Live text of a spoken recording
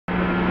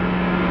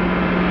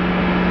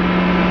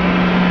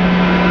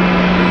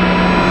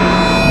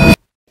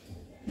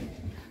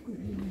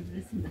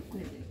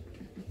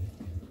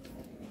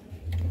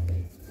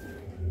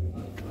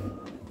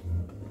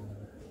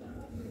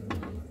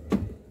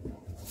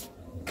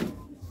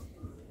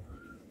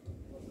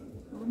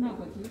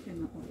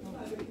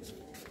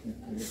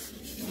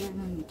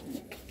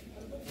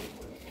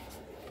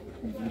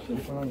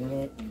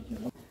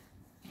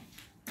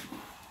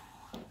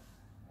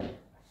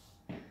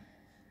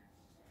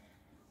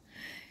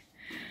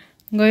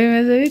ngo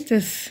bimeze bite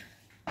se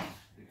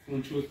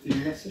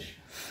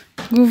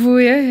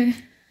guvuye he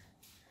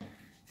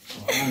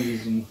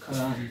wangiza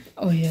umukarani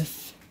oya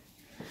se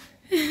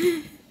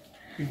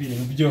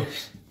ibintu byose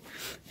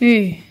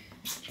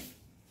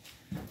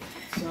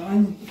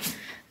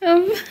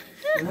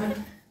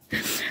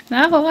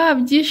naho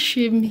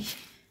wabyishimiye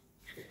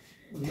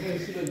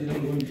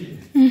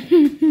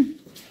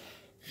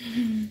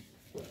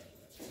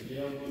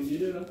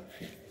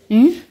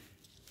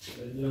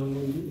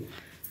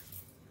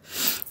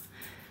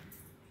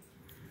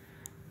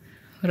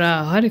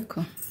uraho ariko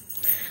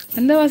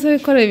kandi waza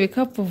wikoreye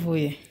ibikapu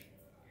uvuye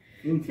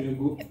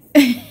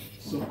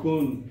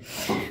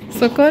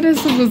sokoni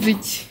se uguze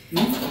iki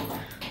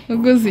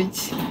uguze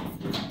iki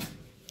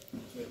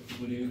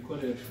buri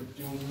bikoresho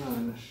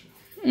by'umwana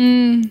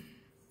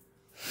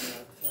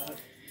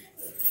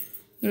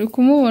uri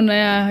kumubona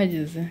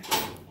yahageze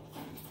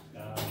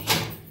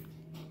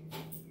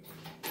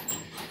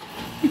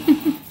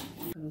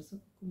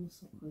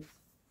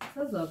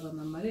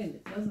azazana amarende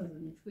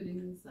azazana ijwi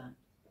n'izana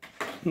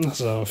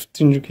azaba afite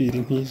ijwi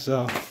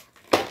nk'izaho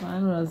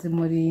hano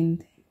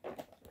urazimurinde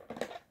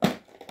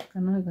aka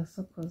ni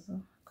agasokozo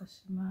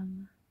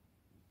gashimana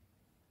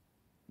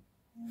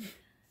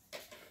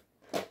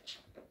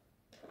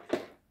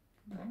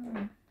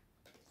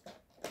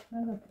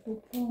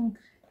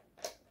n'agapupongre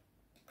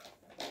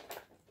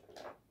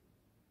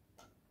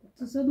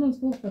tuza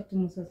nuzwo gufata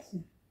umusatsi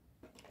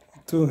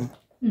tuwe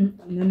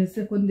none se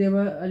ko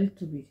ndeba ari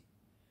tubiri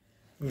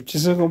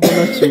ukize ko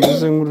mbona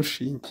kimeze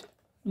nk'urushinge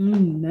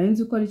nari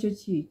nzi ko aricyo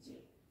kiki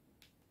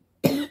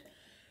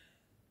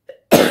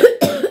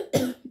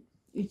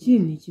iki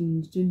ni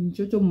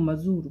ikintu cyo mu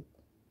mazuru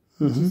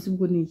iki si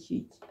bwo ni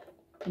ikiki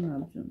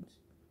ntabyo nzi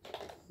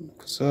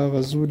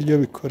kuzabaza uburyo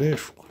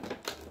bikoreshwa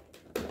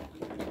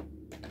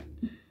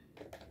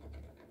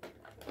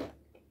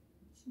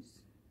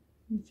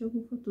nicyo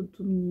gufata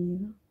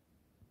utumyira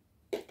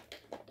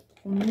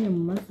twumye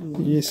mu mazuru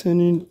yese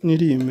ni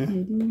rime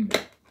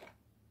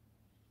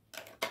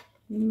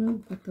rimwe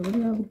gufata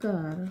buriya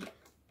bwara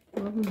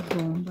buba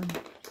bujombanye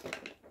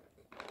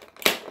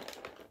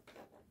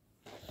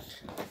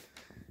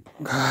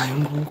ngayo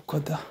nguko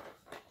da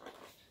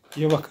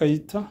iyo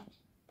bakayita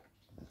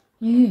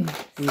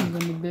ngo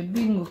ni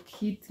baby ngo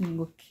kit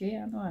ngo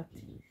care no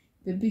ati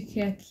baby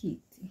care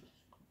kit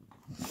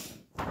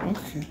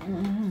okay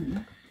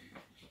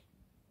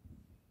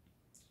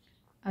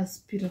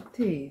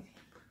aspirateur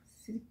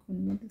silicone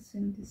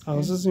medicine dispenser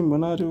aho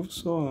zimbona ari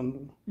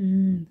ubusobanuro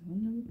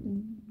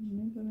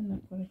ndabona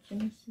binakora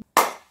kenshi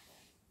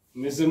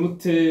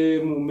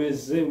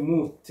meze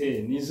mute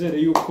nizere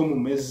yuko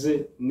mumeze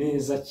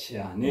neza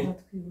cyane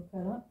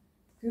twibukara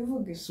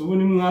twivuge subu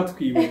ni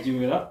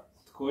mwatwibagiwera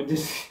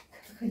twogeze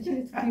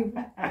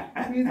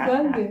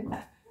twitwande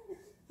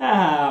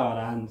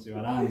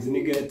baranzi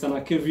ni Gaetan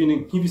na Kevine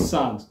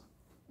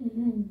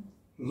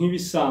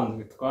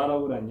nk'ibisanzwe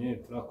twaraburanye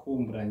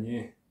turakumburanye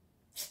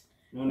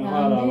none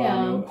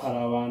hari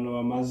abantu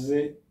bamaze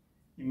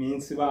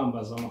iminsi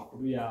bambaza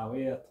amakuru yawe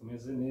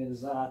atumeze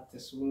neza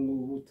ese ubu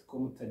ngubu ko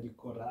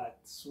mutagikora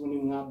ese ubu ni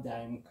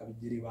mwabyaye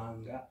mukabigira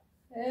ibanga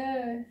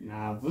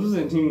navuze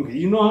nti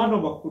ngwino hano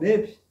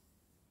bakurebe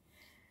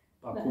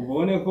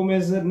bakubone ko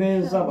umeze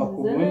neza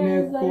bakubone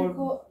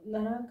ko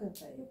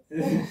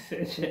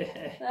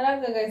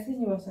naragagaye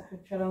sinyibasha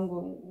kwicara ngo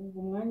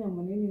umwanya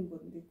munini ngo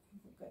ndi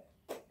kuvuga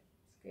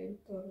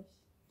bitoroshye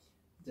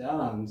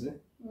byaranze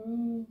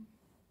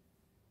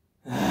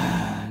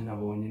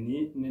nabonye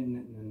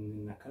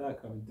na kariya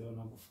kabido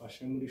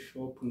nagufashe muri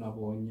shop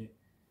nabonye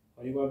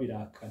wari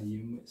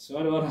wabirakariye se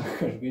wari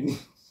warakajwe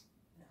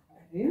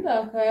n'iki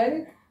ndakaye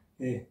ariko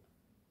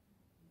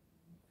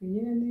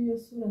nyine niyo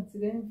sura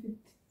nsigaye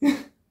mfite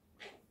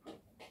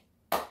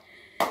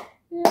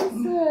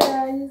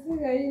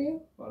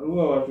wari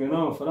ubabajwe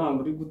n'amafaranga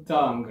uri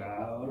gutanga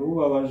wari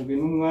ubabajwe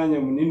n'umwanya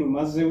munini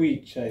umaze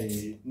wicaye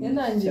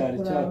cyari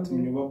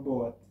cyatumye uba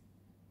bored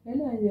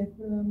nangiye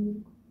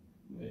kurambirwa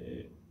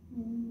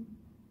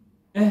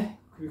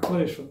ku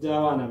bikoresho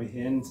by'abana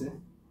bihenze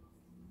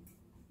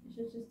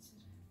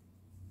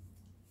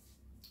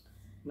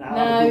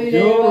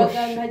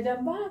nabirebaga nkajya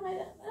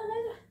mbahagaya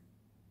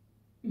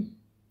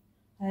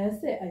aya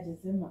se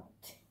agezemo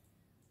ati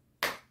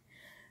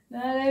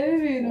nareba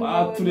ibintu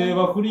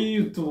watureba kuri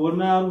iyo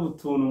tubona ari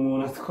utuntu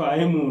umuntu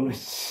atwaye mu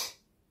ntoki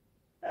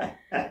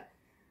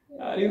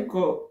ariko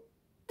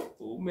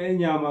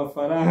umenya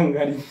amafaranga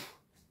ari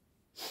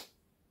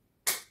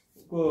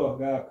ubwoba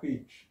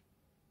bwakwica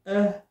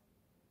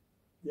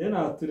njye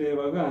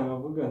naturebaga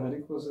nkavuga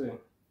ariko se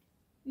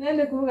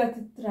nende kuvuga ati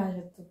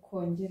turaje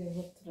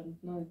tukongereho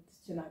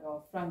dukenaga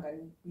amafaranga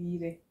ari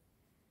bwire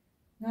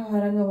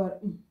nkahara nk'abara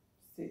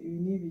se ibi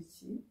ni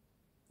ibiki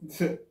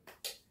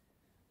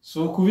si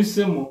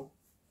ukubisemo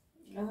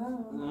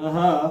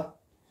aha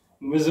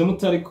mumeze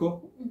mute ariko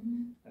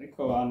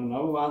ariko abantu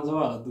nabo banza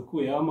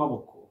baradukuyeho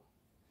amaboko,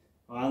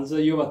 banza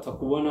iyo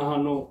batakubona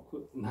hano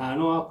nta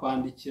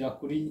n'uwakwandikira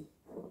kuri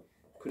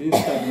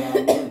Instagram,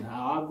 nta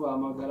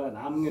waguhamagara,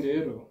 namwe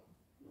rero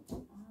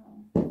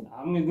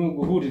namwe ni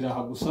uguhurira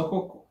aha gusa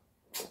koko.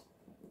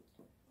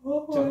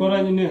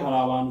 Cyakora nyine hari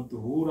abantu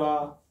duhura,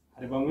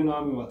 hari bamwe na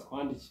bamwe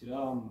batwandikira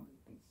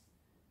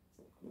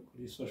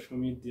kuri social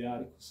media,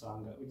 ariko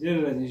usanga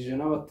ugereranyije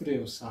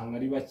n'abatureba usanga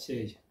ari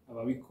bakeya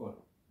ababikora.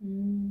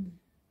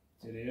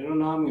 Rero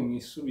namwe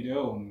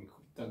mwisubireho,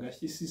 mwikubita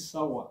agashyi si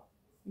sawa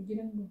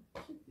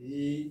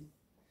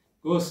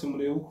rwose,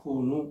 murebe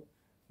ukuntu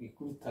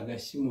mwikubita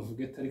agashyi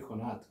muvuge ariko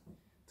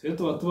natwe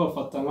tuba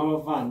tubafata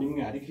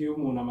nk'abavandimwe, ariko iyo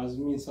umuntu amaze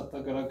iminsi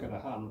atagaragara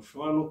ahantu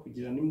ushobora no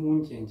kugira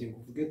n'impungenge ngo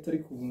uvuge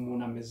ariko ubu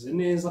umuntu ameze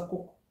neza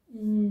koko,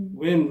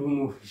 wenda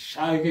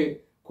umushake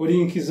ko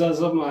link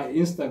z'ama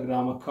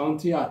Instagram account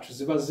yacu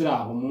ziba ziri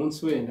aho munsi,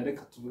 wenda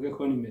reka tuvuge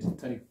ko nimero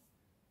itariho,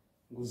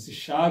 ngo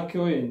uzishake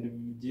wenda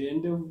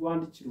ugende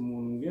wandikira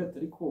umuntu ngo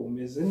ariko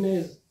umeze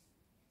neza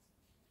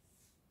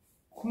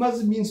kumaze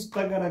iminsi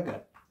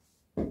utagaragara,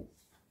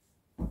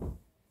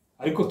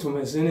 ariko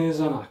tumeze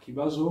neza nta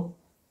kibazo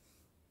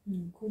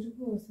kuri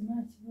rwose, nta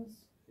kibazo.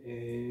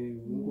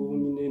 Ubu ngubu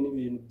nyine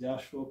n'ibintu bya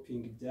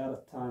shopping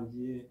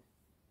byaratangiye,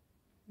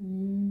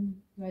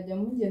 mwajya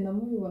mugenda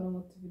mubibona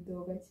mu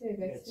tuvidewo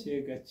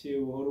gake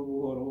buhoro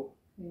buhoro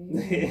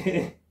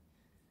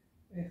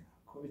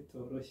ko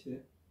bitoroshye,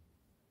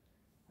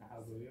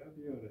 ntabwo biba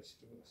byoroshye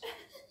rwose.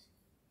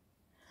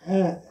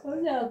 Ko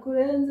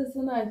byakurenze se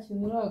nta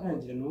kintu uragura?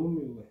 Nanjye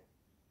numiwe.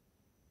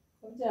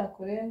 Ko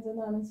byakurenze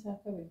nta n'icya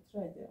kabiri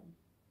turageramo?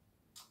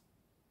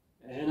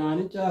 Nta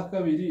n'icya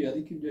kabiri,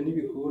 ariko ibyo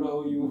ntibikuraho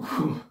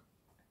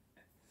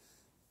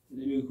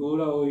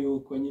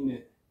yuko nyine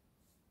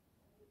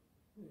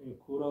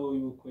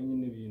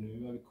ibintu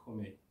biba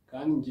bikomeye,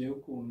 kandi ngewe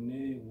ukuntu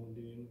nkunda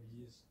ibintu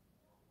byiza.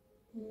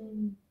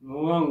 Ni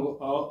ukuvuga ngo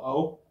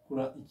aho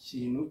kugura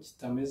ikintu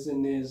kitameze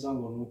neza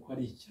ngo ni uko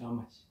ari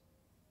icyamashyi,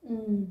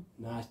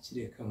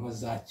 nakireka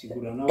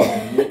nkazakigura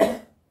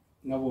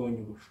nabonye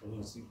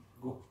ubushobozi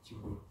bwo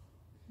kukigura.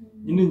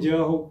 Nyine ngewe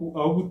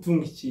aho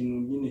gutunga ikintu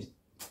nyine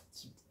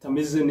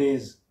kitameze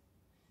neza,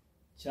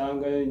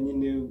 cyangwa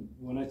nyine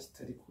ubona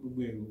kitari ku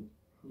rwego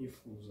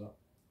nifuza,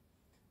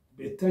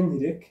 beta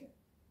nyireke,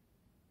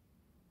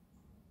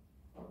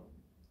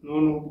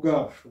 noneho bwa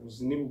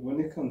bushobozi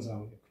nibuboneka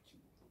nzabone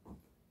kukigura.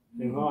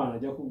 Ni nk'abantu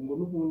ajya ngo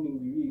n'ubundi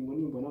ngo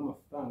nimbona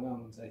amafaranga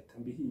ngo nzahita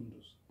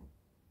mbihinduza.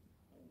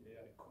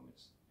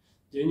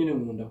 Njyewe nyine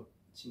nkunda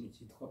ikintu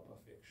cyitwa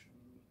perfection,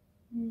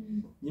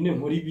 nyine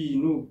nkora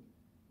ibintu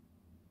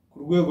ku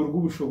rwego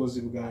rw'ubushobozi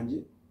bwanjye,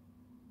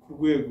 ku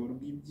rwego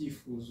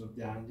rw'ibyifuzo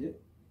byanjye,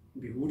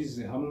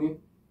 mbihurize hamwe,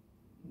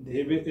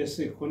 ndebe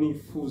ese ko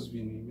nifuza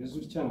ibintu bimeze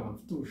utya, nkaba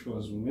mfite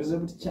ubushobozi bumeze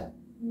butya,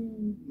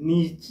 ni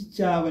iki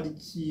cyaba ari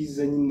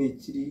cyiza nyine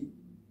kiri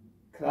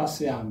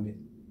classe ya mbere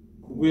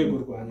ku rwego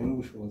rwanjye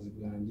n'ubushobozi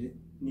bwanjye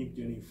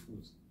n'ibyo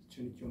nifuza. Icyo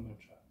nicyo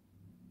nshaka.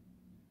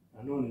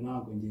 Nanone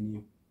ntabwo njye ni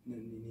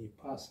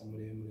pasa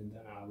muremure,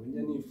 ntabwo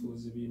njya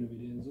nifuza ibintu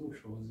birenze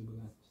ubushobozi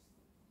bwanjye.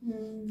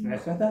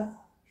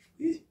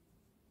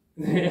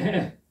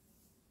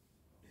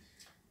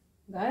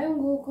 Ngayo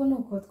nguko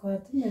nuko twari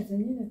tumeze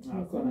nyine,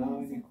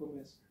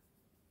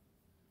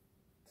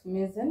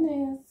 tumeze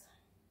neza.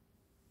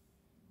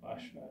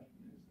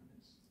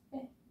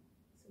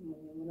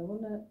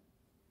 Murabona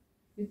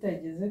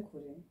bitageze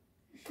kure,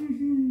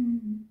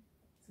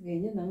 nsigaye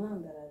ngenda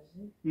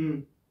nkandaraje,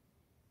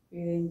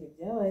 ibirenge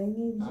byabaye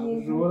nk'iby'inka.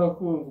 Ushobora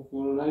kumva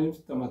ukuntu nari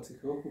mfite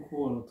amatsiko yo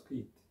kukubona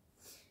utwite,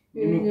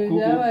 ibirenge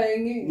byabaye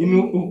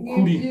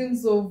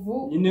nk'iby'inzovu,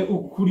 nyine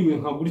ukuriwe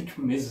nka gutyo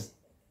umeze.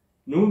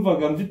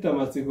 Numvaga mfite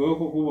amatsiko yo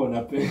kukubona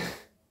pe.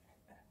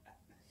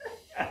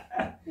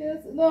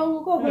 Ntabwo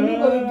ubwoko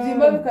nibwo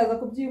bibyimba bikaza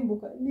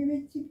kubyimbuka,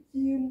 n'ibiki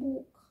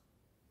byimbuka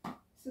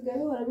sigaye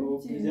bihora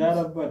bibyimba.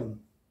 Byarabarye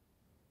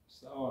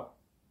sawa,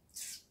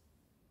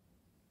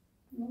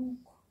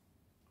 nuko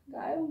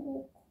ngayo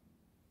nguko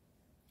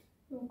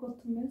nuko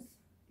tumeze.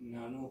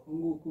 Nuko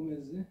nguko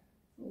umeze,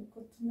 nuko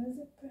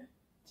tumeze pe.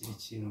 Gira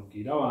ikintu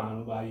ubwira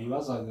abantu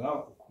babibazaga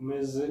uko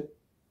umeze,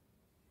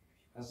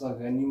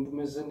 bibazaga nimba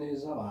umeze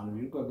neza, abantu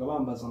birirwaga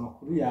bambaza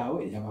amakuru yawe,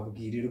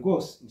 yababwire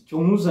rwose nicyo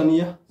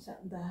nkuzaniye.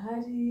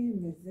 Ndahari,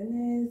 meze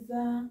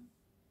neza,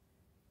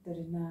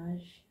 dore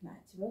naje, nta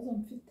kibazo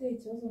mfite.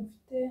 Ikibazo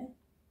mfite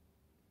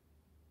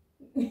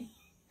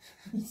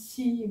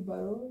iyi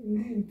baro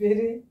iri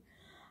imbere,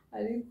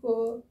 ariko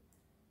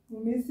mu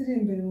minsi iri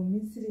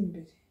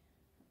imbere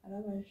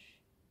arabaje,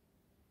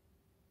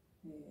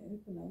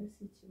 ariko nawe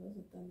si ikibazo,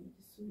 atanga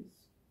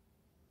igisubizo.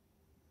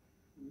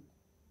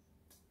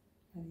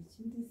 Hari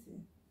ikindi se?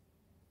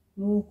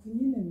 Ni uku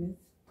nyine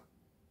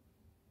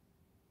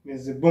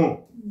meze bon,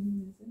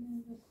 meze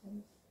neza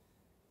cyane.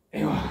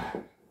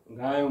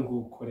 ngayo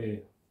nguko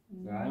rero,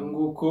 ngayo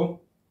nguko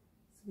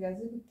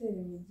sigaze gutera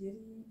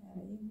imigeri,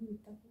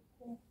 arayinkubita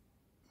kuko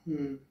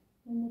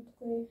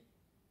n'umutwe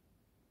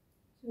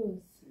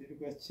byose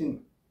birirwa kino.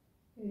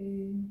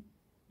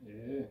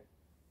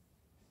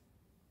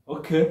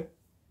 Okay,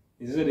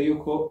 nizere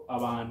yuko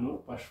abantu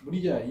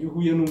burya iyo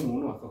uhuye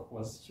n'umuntu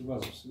akakubaza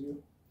ikibazo siyo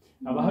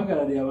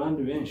abahagarariye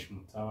abandi benshi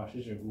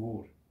mutabashije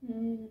guhura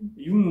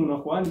iyo umuntu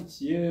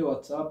akwandikiye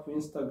WhatsApp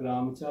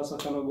Instagram cyangwa se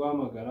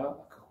akanaguhamagara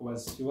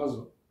akakubaza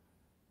ikibazo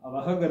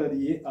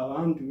abahagarariye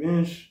abandi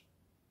benshi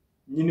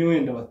nyine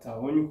wenda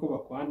batabonye uko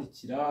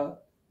bakwandikira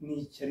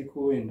n'icyo ariko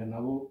wenda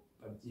nabo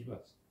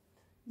babyibaza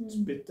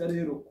beta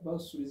rero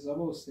kubasubiza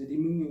bose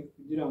rimwe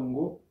kugira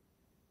ngo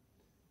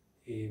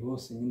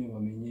bose nyine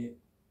bamenye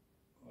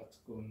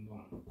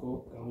uko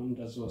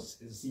gahunda zose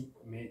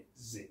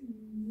zimeze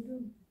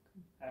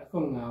ariko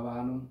mwa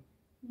bantu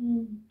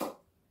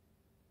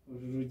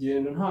uru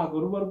rugendo ntabwo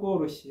ruba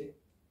rworoshye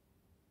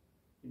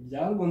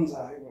ibyarwo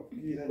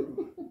nzabibabwira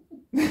nyuma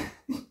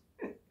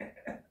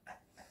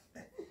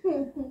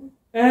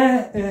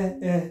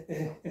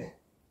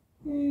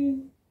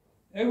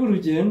ego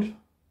urugendo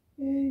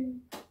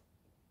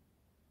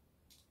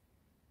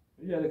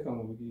reka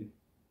mubwire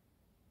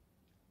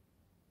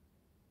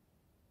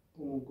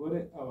umugore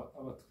aba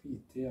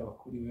atwite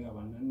abakuriwe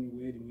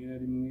abananiwe rimwe na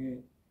rimwe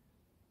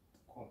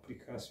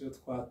komplikasiyo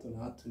twa hato na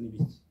hato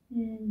n'ibiki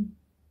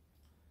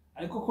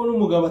ariko ko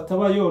n'umugabo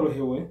ataba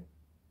yorohewe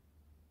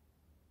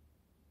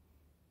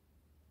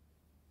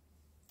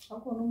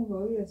ariko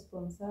n'umugabo uri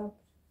responsable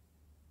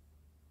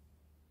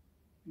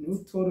niwe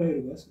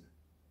utoroherwa se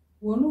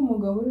uwo ni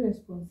umugabo uri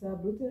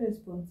responsable utari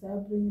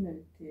responsable nyine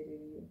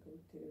abiterereye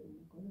akabiterera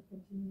umugore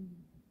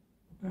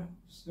akabyinira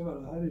se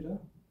baraharira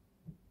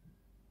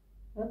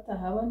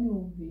batahaba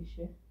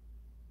ntiwumvishe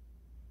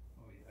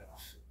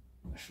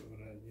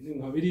ashobora nyine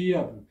nka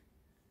biriya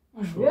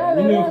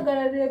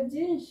bihagarariye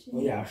byinshi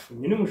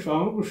nyine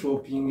mushobora nko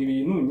gushopinga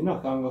ibintu nyine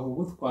akanga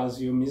kugutwaza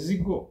iyo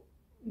mizigo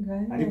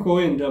ariko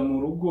wenda mu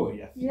rugo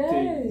yafite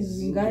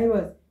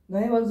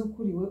ngahe bazi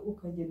ukuriwe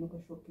ukagenda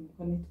ugashopinga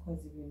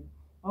ukanitwaza ibintu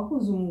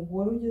wakuze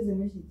umugore ugeze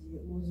muri iki gihe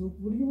uzi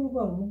uburyo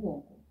urwara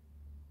umugongo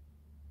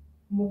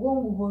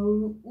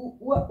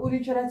uhora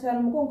uricara cyane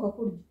umugongo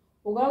ukakurya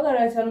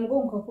ugahagarara cyane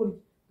umugongo ukakurya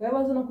ngahe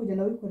bazi no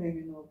kugenda wikorera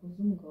ibintu wakoze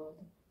umugabo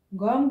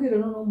ngambwira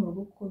noneho mu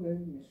rugo kuko biba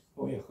bimeze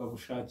oya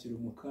akagushakira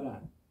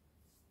umukarani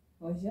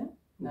oya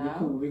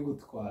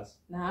ubigutwaza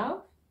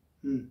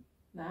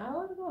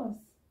nawe rwose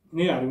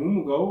harimo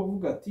umugabo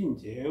uvuga ati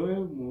njyewe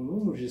umuntu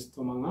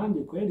w'umujesitoma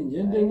nkanjye kweri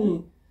ngende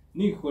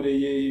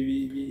nikoreye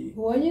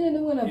uwo nyine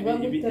nimwe navuga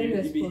ko utari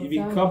responsable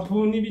ibikapu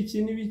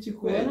n'ibiki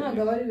kweri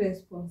ntabwo aba ari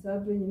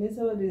responsable nyine se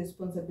aba ari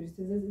responsabilité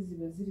ze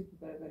ziba ziri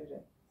kugaragarira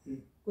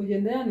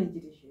kugenda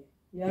yanigirije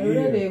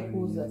yarorereye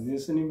kuza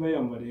nese nimba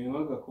yambariye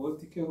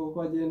nk'agakoti ke kuko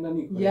agenda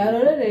nikoreye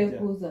yarorereye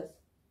kuza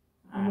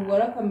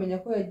umugore akamenya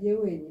ko yagiye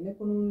wenyine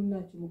ko n'ubundi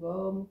ntacyo umugabo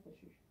aba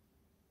amufashije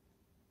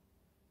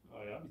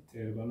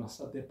biterwa na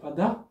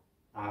sadepada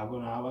ntabwo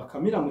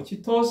nabakamira mu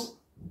kitosi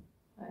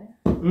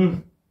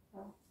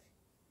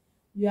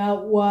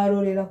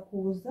warorera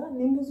kuza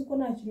nimba uzi ko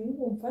nta kintu uri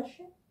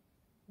bumfashe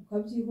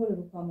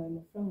ukabyihorera ukamara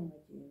amafaranga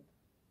nkagenda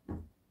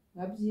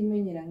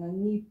nkabyimenyera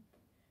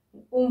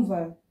umva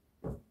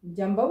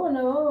njya mbabona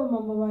baba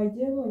mama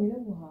bagiye bonyine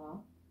guhaha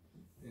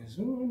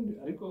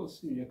ariko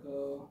usibye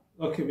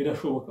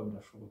birashoboka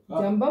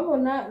njya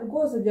mbabona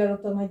rwose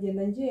byaruta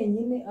nkagenda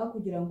njyenyine aho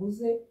kugira ngo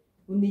uze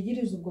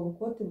unigirize ubwo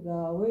bukote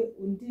bwawe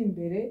undi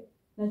imbere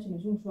nta kintu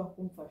kimwe ushobora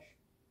kumfasha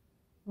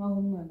nk'aho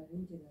umwana ari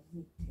njye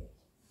namwiteye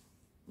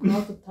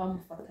nk'aho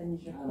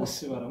tutamufatanyije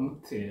se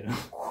baramutera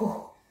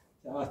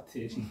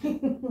byabatera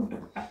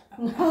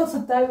nk'aho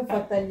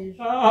tutabifatanyije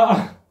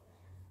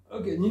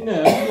nyine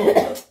ariko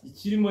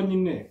ikirimo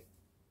nyine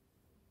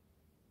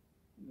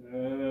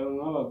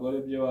nk'abagore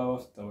byo baba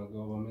bafite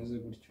abagabo bameze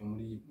gutyo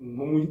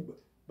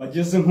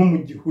bageze nko mu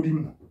gihe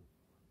urimo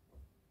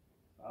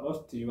baba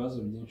bafite ibibazo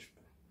byinshi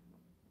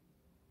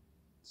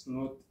it's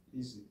not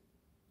easy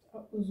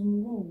uzi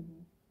umugongo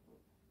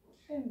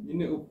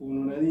nyine ukuntu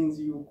nari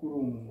nzi yuko uri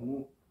umuntu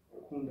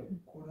ukunda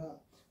gukora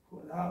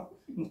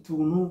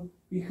utuntu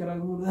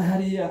bikaragura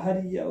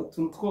hariya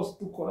utuntu twose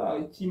dukora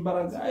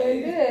ikimbaraga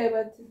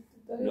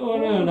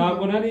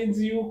ntabwo nari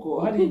nzi yuko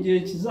hari igihe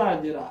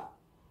kizagera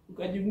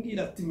ukajya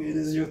umbwira ati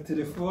mpereza iyo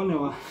telefone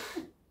wa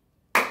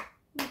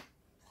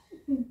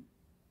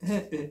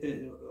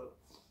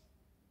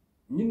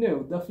nyine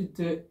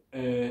udafite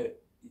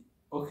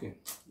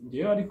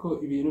ngewe ariko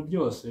ibintu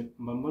byose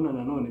mba mbona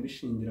nanone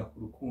bishingira ku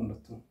rukundo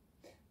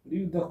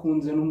uriya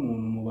udakunze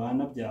n'umuntu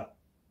mubana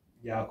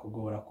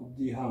byakugora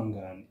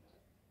kubyihanganira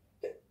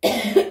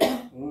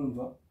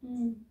wumva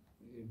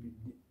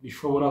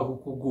bishobora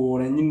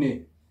kukugora nyine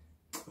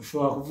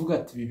ushobora kuvuga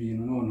ati ibi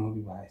bintu noneho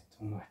bibaye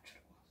tumaca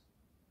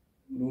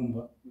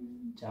urumva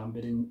cya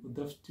mbere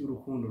udafitiye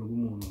urukundo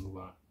rw'umuntu mu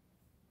bantu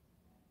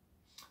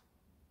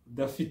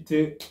udafite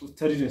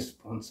utari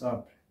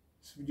responsable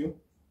sibyo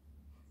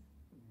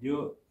byo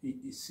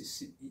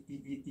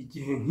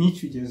igihe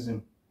nk'icyo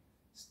ugezemo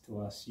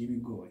situwasiyo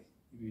ibigoye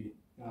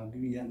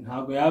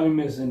ntabwo yaba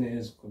imeze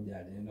neza uko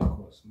byagenda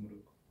kose mu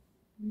rugo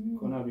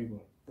ko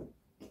nabibona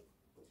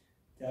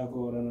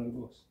byagorana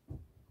rwose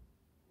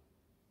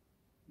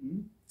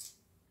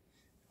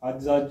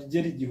hazajya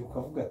ugera igihe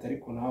ukavuga ati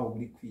ariko nawe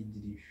uri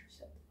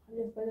kwigirisha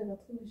ajya twajyaga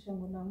twihisha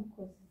ngo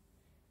namukozi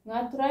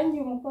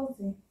mwaturangiye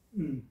umukozi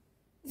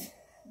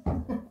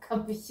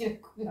kabishyire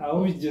kuri aho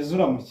bigeze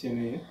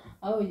uramukeneye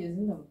aho bigeze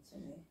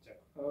ndamukeneye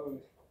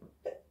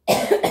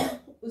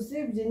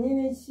usibye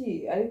nyine iki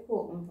ariko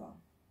umva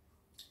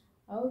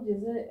aho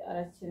ugeze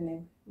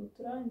arakenewe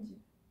muturangiye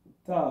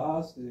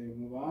utaha se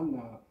mu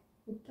bana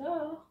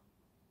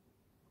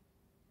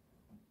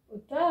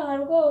utaha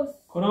rwose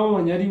ko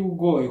nabonye ari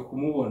ugoye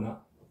kumubona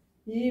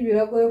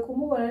biragoye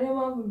kumubona niyo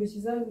mpamvu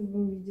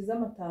bigize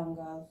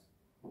amatangazo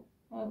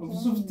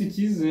uvuze ufite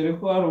icyizere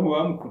ko hari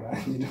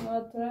uwamukurangira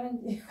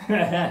mwaturangiye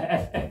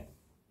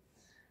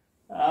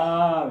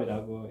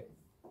biragoye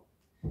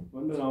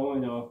ubundi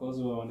nabonye abakozi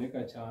baboneka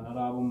cyane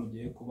ari abo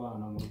mugiye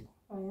kubana mu rugo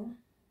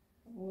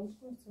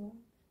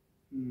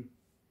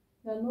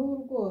na n'ubu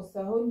rwose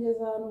aho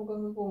ngeze hano ubwo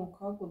akagongo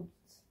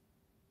kagurutse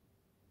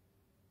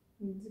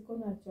nzi ko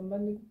ntacyo mba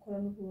ndi gukora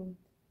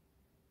n'ubundi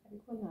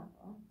ariko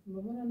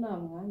mbona nta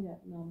mwanya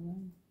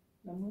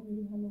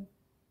uri hano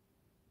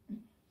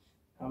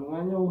nta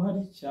mwanya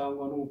uhari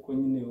cyangwa nuko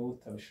nyine wowe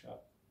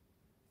utabishaka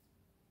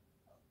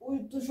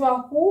dushobora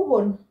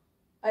kuwubona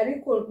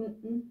ariko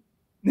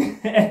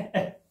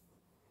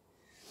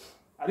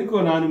ariko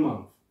nta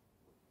n'impamvu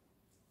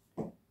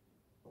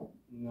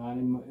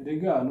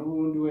rega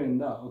n'ubundi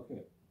wenda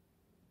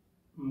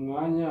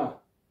umwanya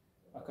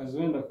akazi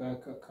wenda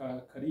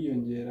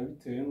kariyongera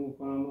bitewe n'uko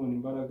nanone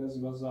imbaraga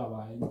ziba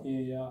zabaye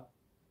nkeya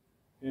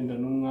wenda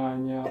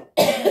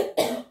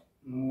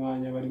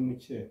n'umwanya bari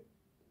muke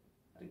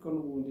ariko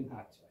n'ubundi nta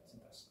kiba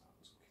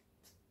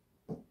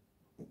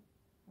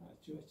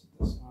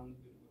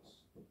kidasanzwe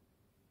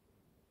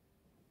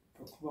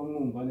rwose kuba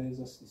mwumva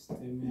neza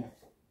sisiteme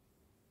yayo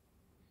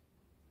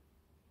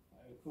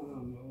ariko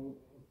noneho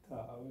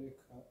utaha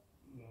reka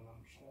umuntu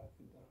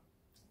amushake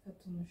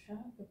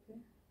tumushake pe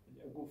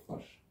ajya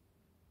gufasha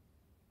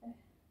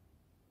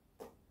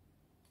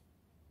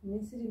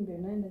iminsi iri imbere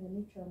nawe ndajya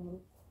nicara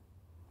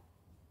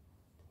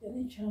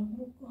mu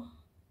rugo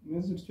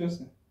umeze utyo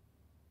se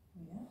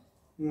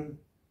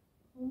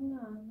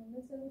umwana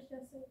umeze gutya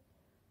se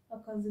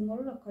akazi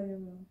nkorora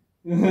akayobora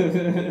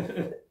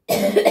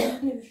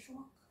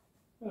ntibishoboka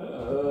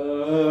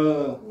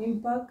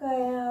impaka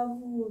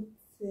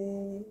yavutse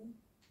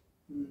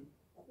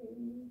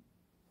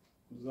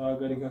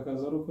uzahagarika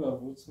akazi ari uko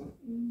yavutse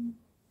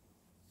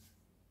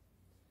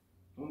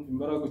numva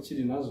imbaraga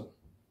ukiri nazo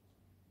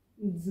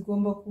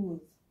zigomba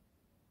kuza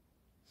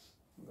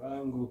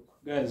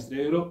guys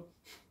rero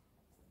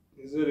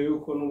nizere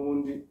yuko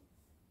n'ubundi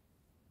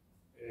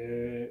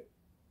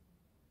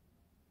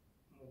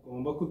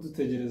mugomba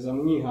kudutegereza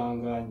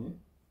mwihanganye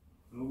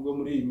nubwo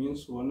muri iyi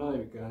minsi ubona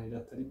ibiganiro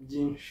atari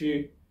byinshi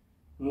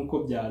nk'uko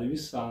byari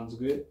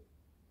bisanzwe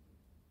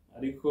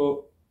ariko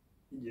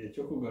igihe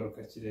cyo kugaruka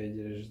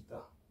kiregereje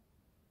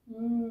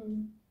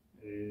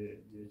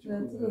igihe cyo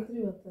kugaruka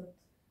turi batatu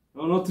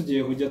noneho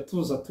tugiye kujya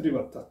tuza turi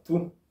batatu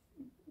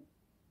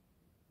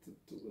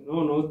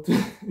noneho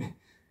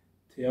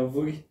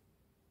tuyavuge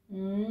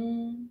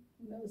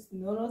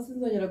noneho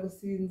sinzongera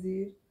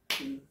gusinzira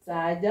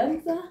nzajya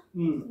nza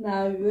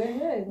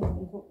nabiwehe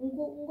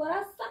ngo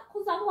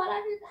arasakuza ngo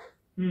ararira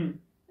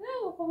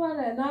kuko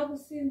mana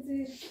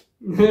nagusinzira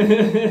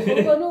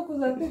ubwo ni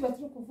ukuza twiga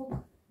turi kuvuga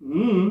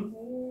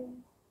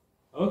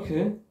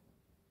okay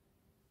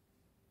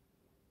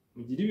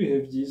mugire ibihe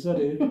byiza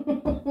rero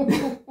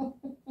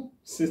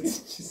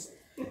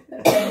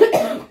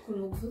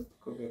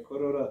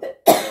kugakorora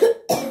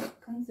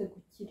kanze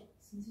gukira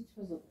sinzi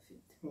ikibazo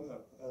gufite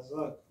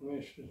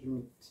azakunywesheje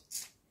imiti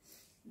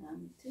nta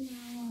miti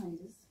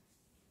n'abangiza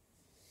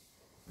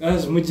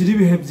guys mugire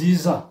ibihe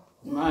byiza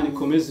Imana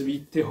ikomeze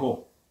biteho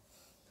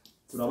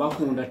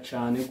turabakunda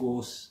cyane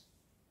gose